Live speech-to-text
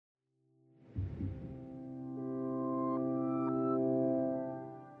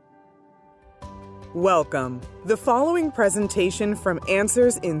Welcome. The following presentation from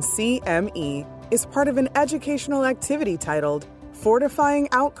Answers in CME is part of an educational activity titled Fortifying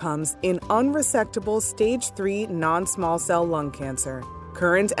Outcomes in Unresectable Stage 3 Non-Small Cell Lung Cancer,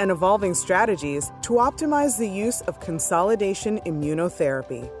 Current and Evolving Strategies to Optimize the Use of Consolidation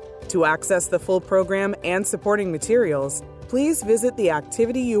Immunotherapy. To access the full program and supporting materials, please visit the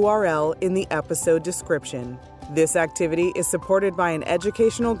activity URL in the episode description. This activity is supported by an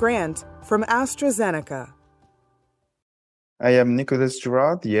educational grant from AstraZeneca. I am Nicolas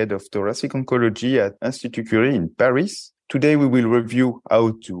Girard, the head of thoracic oncology at Institut Curie in Paris. Today we will review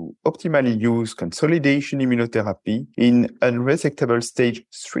how to optimally use consolidation immunotherapy in unresectable stage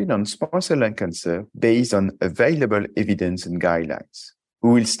 3 non-small cell lung cancer based on available evidence and guidelines.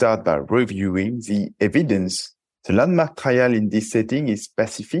 We will start by reviewing the evidence. The landmark trial in this setting is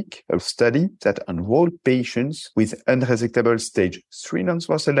PACIFIC, a study that enrolled patients with unresectable stage 3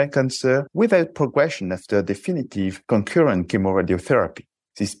 non-small cell lung cancer without progression after definitive concurrent chemoradiotherapy.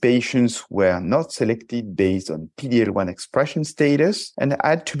 These patients were not selected based on PD-L1 expression status and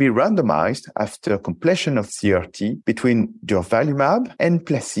had to be randomized after completion of CRT between durvalumab and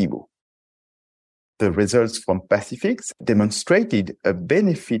placebo. The results from PACIFIC demonstrated a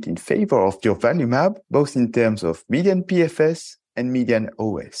benefit in favor of durvalumab, both in terms of median PFS and median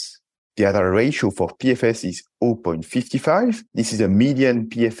OS. The other ratio for PFS is 0.55. This is a median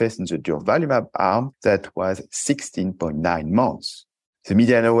PFS in the durvalumab arm that was 16.9 months. The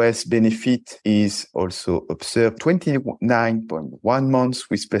median OS benefit is also observed 29.1 months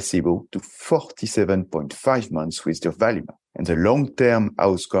with placebo to 47.5 months with durvalumab. And the long-term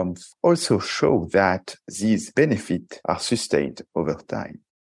outcomes also show that these benefits are sustained over time.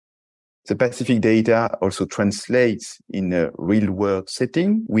 The PACIFIC data also translates in a real-world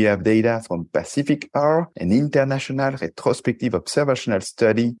setting. We have data from PACIFIC-R, an international retrospective observational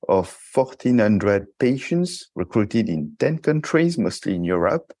study of 1,400 patients recruited in 10 countries, mostly in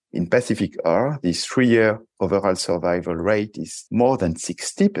Europe. In PACIFIC-R, the 3-year overall survival rate is more than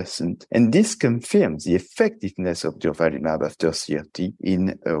 60%, and this confirms the effectiveness of durvalumab after CRT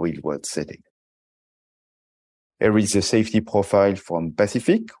in a real-world setting. Here is the safety profile from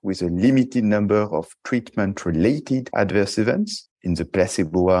PACIFIC with a limited number of treatment-related adverse events in the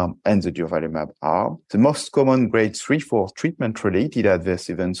placebo arm and the durvalumab arm. The most common grade 3-4 treatment-related adverse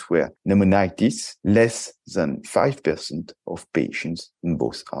events were pneumonitis, less than 5% of patients in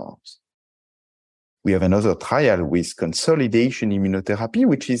both arms. We have another trial with consolidation immunotherapy,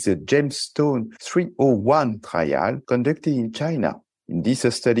 which is the Gemstone 301 trial conducted in China. In this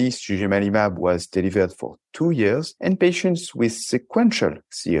study, sugemalimab was delivered for 2 years, and patients with sequential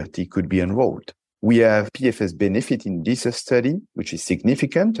CRT could be enrolled. We have PFS benefit in this study, which is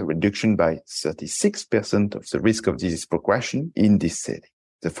significant, a reduction by 36% of the risk of disease progression in this setting.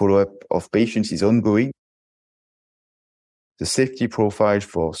 The follow-up of patients is ongoing. The safety profile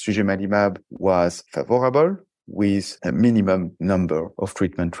for sugemalimab was favorable, with a minimum number of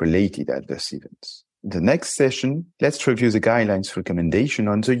treatment-related adverse events. In the next session, let's review the guidelines recommendation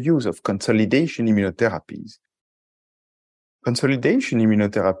on the use of consolidation immunotherapies. Consolidation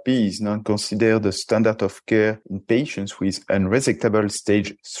immunotherapy is now considered the standard of care in patients with unresectable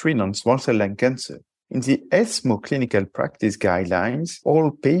stage 3 non-small cell lung cancer. In the ESMO clinical practice guidelines, all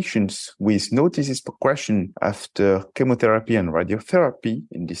patients with no disease progression after chemotherapy and radiotherapy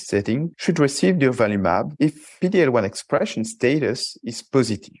in this setting should receive durvalumab if PD-L1 expression status is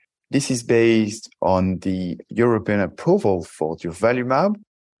positive. This is based on the European approval for durvalumab.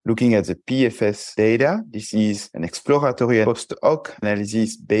 Looking at the PFS data, this is an exploratory post-hoc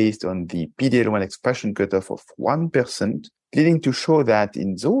analysis based on the PD-L1 expression cutoff of 1%, leading to show that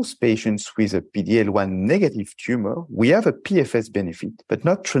in those patients with a PD-L1 negative tumor, we have a PFS benefit, but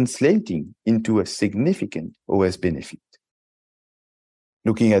not translating into a significant OS benefit.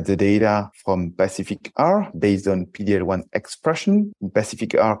 Looking at the data from PACIFIC-R based on PD-L1 expression, in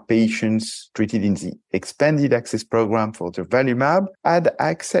PACIFIC-R patients treated in the expanded access program for durvalumab had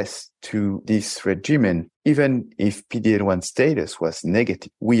access to this regimen even if PD-L1 status was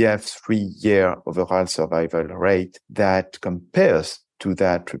negative. We have 3-year overall survival rate that compares to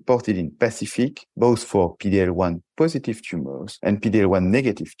that reported in PACIFIC, both for PD-L1 positive tumors and PD-L1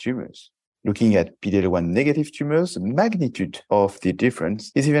 negative tumors. Looking at PD-L1 negative tumors, the magnitude of the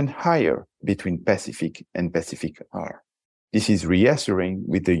difference is even higher between PACIFIC and PACIFIC-R. This is reassuring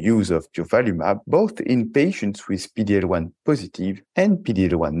with the use of durvalumab both in patients with PD-L1 positive and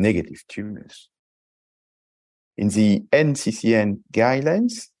PD-L1 negative tumors. In the NCCN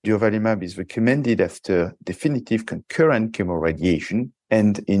guidelines, durvalumab is recommended after definitive concurrent chemoradiation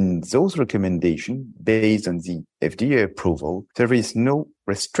And in those recommendations, based on the FDA approval, there is no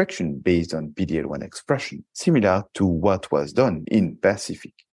restriction based on PD-L1 expression, similar to what was done in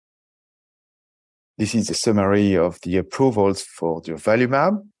Pacific. This is a summary of the approvals for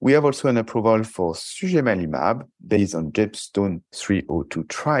durvalumab. We have also an approval for suzelimab based on Gemstone 302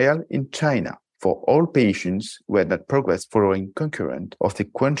 trial in China for all patients who had not progressed following concurrent or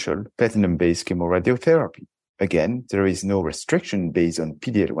sequential platinum-based chemoradiotherapy. Again, there is no restriction based on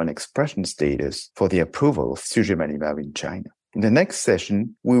PD-L1 expression status for the approval of suzelimab in China. In the next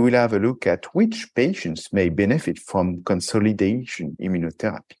session, we will have a look at which patients may benefit from consolidation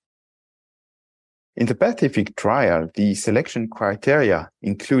immunotherapy. In the Pacific trial, the selection criteria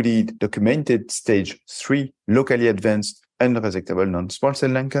included documented stage 3 locally advanced unresectable non-small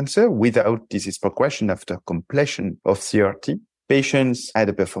cell lung cancer without disease progression after completion of CRT. Patients had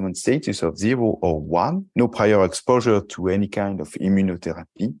a performance status of 0 or 1, no prior exposure to any kind of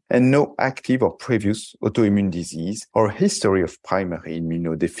immunotherapy, and no active or previous autoimmune disease or history of primary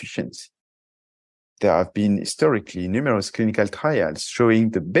immunodeficiency. There have been historically numerous clinical trials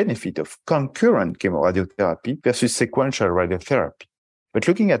showing the benefit of concurrent chemoradiotherapy versus sequential radiotherapy. But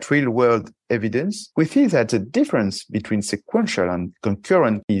looking at real-world evidence, we feel that the difference between sequential and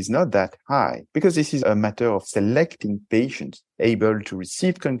concurrent is not that high, because this is a matter of selecting patients able to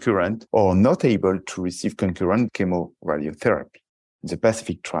receive concurrent or not able to receive concurrent chemoradiotherapy. In the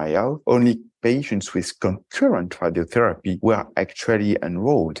Pacific trial, only patients with concurrent radiotherapy were actually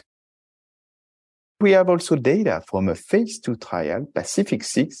enrolled. We have also data from a phase 2 trial, Pacific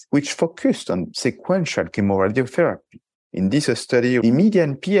 6, which focused on sequential chemoradiotherapy. In this study, the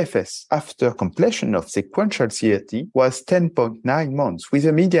median PFS after completion of sequential CRT was 10.9 months, with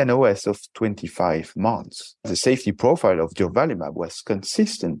a median OS of 25 months. The safety profile of durvalumab was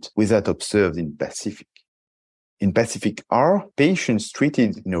consistent with that observed in Pacific. In Pacific R, patients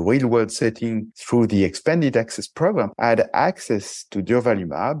treated in a real-world setting through the expanded access program had access to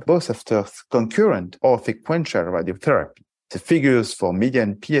durvalumab both after concurrent or sequential radiotherapy. The figures for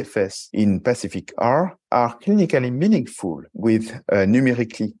median PFS in Pacific R are clinically meaningful, with a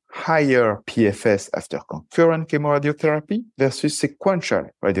numerically higher PFS after concurrent chemoradiotherapy versus sequential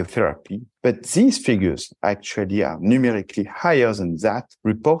radiotherapy. But these figures actually are numerically higher than that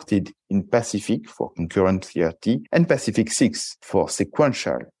reported in Pacific for concurrent CRT and Pacific 6 for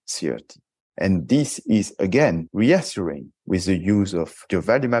sequential CRT. And this is, again, reassuring with the use of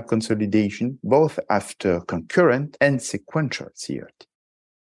durvalumab consolidation both after concurrent and sequential CRT.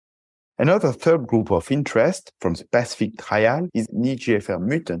 Another third group of interest from the Pacific trial is EGFR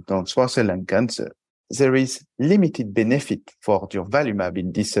mutant non-small cell lung cancer. There is limited benefit for durvalumab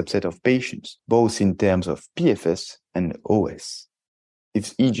in this subset of patients, both in terms of PFS and OS.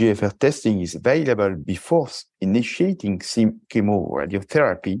 If EGFR testing is available before initiating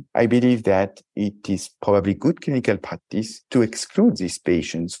chemoradiotherapy, I believe that it is probably good clinical practice to exclude these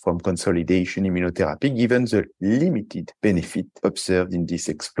patients from consolidation immunotherapy given the limited benefit observed in this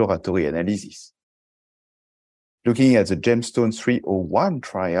exploratory analysis. Looking at the Gemstone 301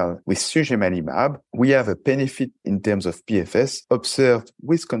 trial with suzelimab, we have a benefit in terms of PFS observed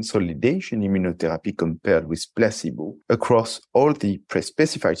with consolidation immunotherapy compared with placebo across all the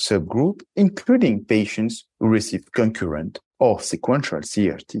pre-specified subgroups, including patients who received concurrent or sequential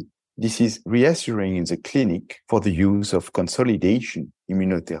CRT. This is reassuring in the clinic for the use of consolidation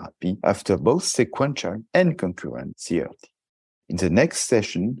immunotherapy after both sequential and concurrent CRT. In the next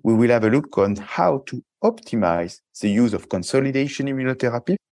session, we will have a look on how to optimize the use of consolidation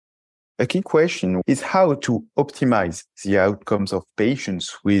immunotherapy. A key question is how to optimize the outcomes of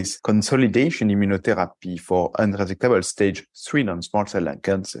patients with consolidation immunotherapy for unresectable stage 3 non-small cell lung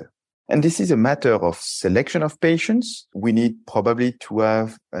cancer. And this is a matter of selection of patients. We need probably to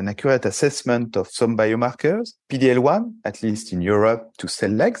have an accurate assessment of some biomarkers, PD-L1, at least in Europe, to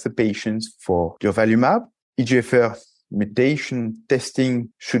select the patients for durvalumab. EGFR mutation testing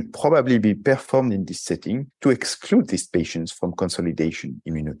should probably be performed in this setting to exclude these patients from consolidation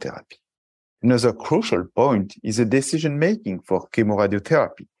immunotherapy. Another crucial point is the decision-making for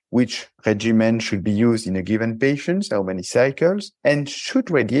chemoradiotherapy. Which regimen should be used in a given patient, how many cycles, and should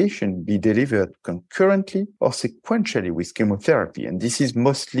radiation be delivered concurrently or sequentially with chemotherapy? And this is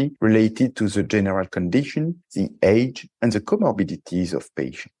mostly related to the general condition, the age, and the comorbidities of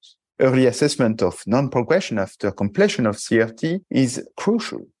patients. Early assessment of non-progression after completion of CRT is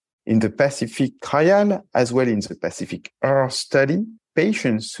crucial. In the Pacific trial, as well in the Pacific R study,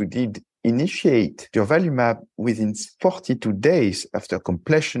 patients who did initiate durvalumab within 42 days after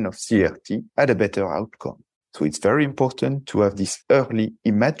completion of CRT had a better outcome. So it's very important to have this early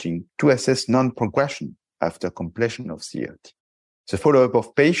imaging to assess non-progression after completion of CRT. The follow-up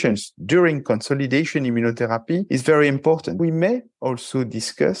of patients during consolidation immunotherapy is very important. We may also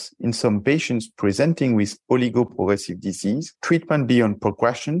discuss in some patients presenting with oligoprogressive disease, treatment beyond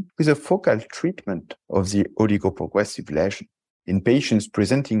progression with a focal treatment of the oligoprogressive lesion. In patients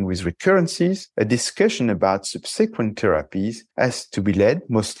presenting with recurrences, a discussion about subsequent therapies has to be led,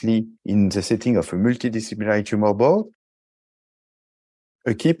 mostly in the setting of a multidisciplinary tumor board.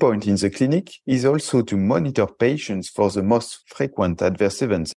 A key point in the clinic is also to monitor patients for the most frequent adverse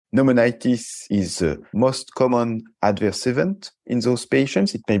events. Pneumonitis is the most common adverse event in those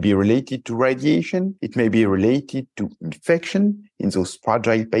patients. It may be related to radiation. It may be related to infection in those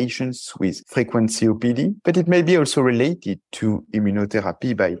fragile patients with frequent COPD, but it may be also related to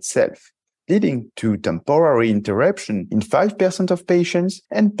immunotherapy by itself, leading to temporary interruption in 5% of patients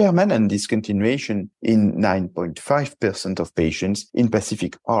and permanent discontinuation in 9.5% of patients in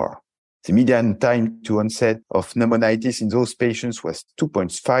Pacific R. The median time to onset of pneumonitis in those patients was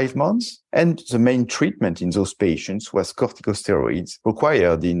 2.5 months, and the main treatment in those patients was corticosteroids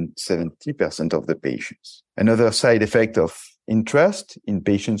required in 70% of the patients. Another side effect of interest in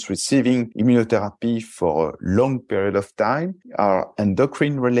patients receiving immunotherapy for a long period of time are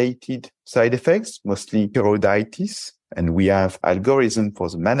endocrine-related side effects, mostly thyroiditis, and we have algorithms for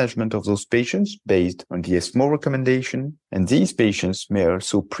the management of those patients based on the ESMO recommendation, and these patients may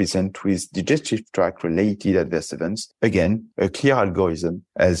also present with digestive tract-related adverse events. Again, a clear algorithm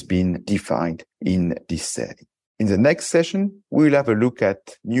has been defined in this study. In the next session, we will have a look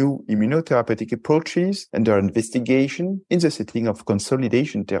at new immunotherapeutic approaches under investigation in the setting of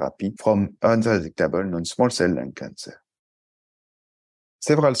consolidation therapy from unresectable non-small cell lung cancer.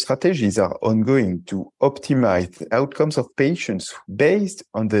 Several strategies are ongoing to optimize the outcomes of patients based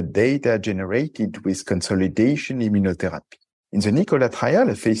on the data generated with consolidation immunotherapy. In the Nicolas trial,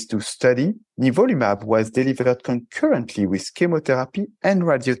 a phase 2 study, nivolumab was delivered concurrently with chemotherapy and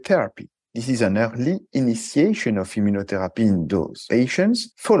radiotherapy. This is an early initiation of immunotherapy in those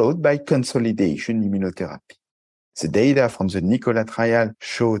patients, followed by consolidation immunotherapy. The data from the Nicolas trial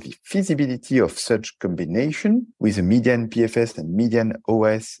show the feasibility of such combination with a median PFS and median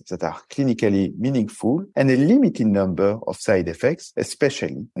OS that are clinically meaningful and a limited number of side effects,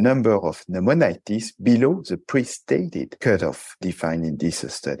 especially number of pneumonitis below the pre-stated cutoff defined in this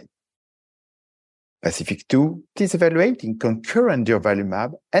study. PACIFIC-2 is evaluating concurrent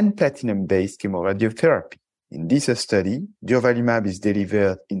durvalumab and platinum-based chemoradiotherapy. In this study, durvalumab is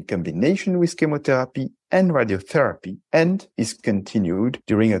delivered in combination with chemotherapy and radiotherapy and is continued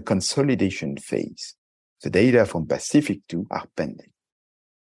during a consolidation phase. The data from PACIFIC-2 are pending.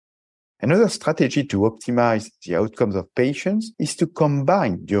 Another strategy to optimize the outcomes of patients is to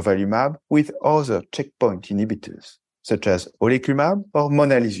combine durvalumab with other checkpoint inhibitors, such as oleclumab or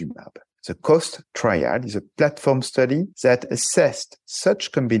monalizumab. The COAST trial is a platform study that assessed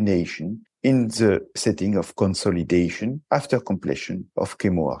such combination in the setting of consolidation after completion of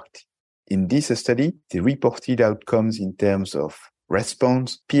chemotherapy. In this study, the reported outcomes in terms of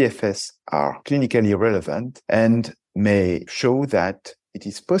response, PFS, are clinically relevant and may show that it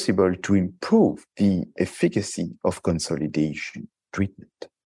is possible to improve the efficacy of consolidation treatment.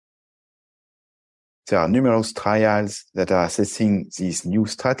 There are numerous trials that are assessing these new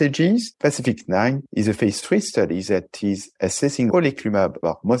strategies. PACIFIC-9 is a phase 3 study that is assessing oleclumab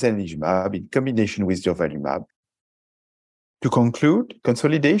or monalizumab in combination with durvalumab. To conclude,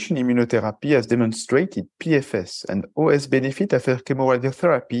 consolidation immunotherapy has demonstrated PFS and OS benefit after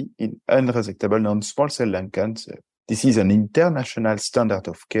chemoradiotherapy in unresectable non-small cell lung cancer. This is an international standard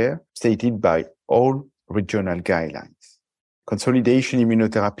of care stated by all regional guidelines. Consolidation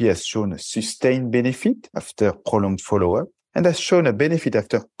immunotherapy has shown a sustained benefit after prolonged follow-up and has shown a benefit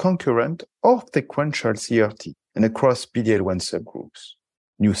after concurrent or sequential CRT and across PD-L1 subgroups.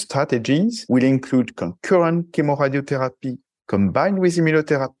 New strategies will include concurrent chemoradiotherapy combined with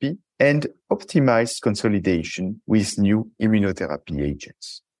immunotherapy and optimized consolidation with new immunotherapy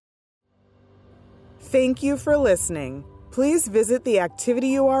agents. Thank you for listening. Please visit the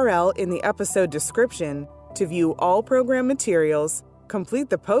activity URL in the episode description to view all program materials, complete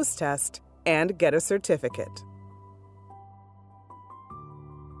the post-test, and get a certificate.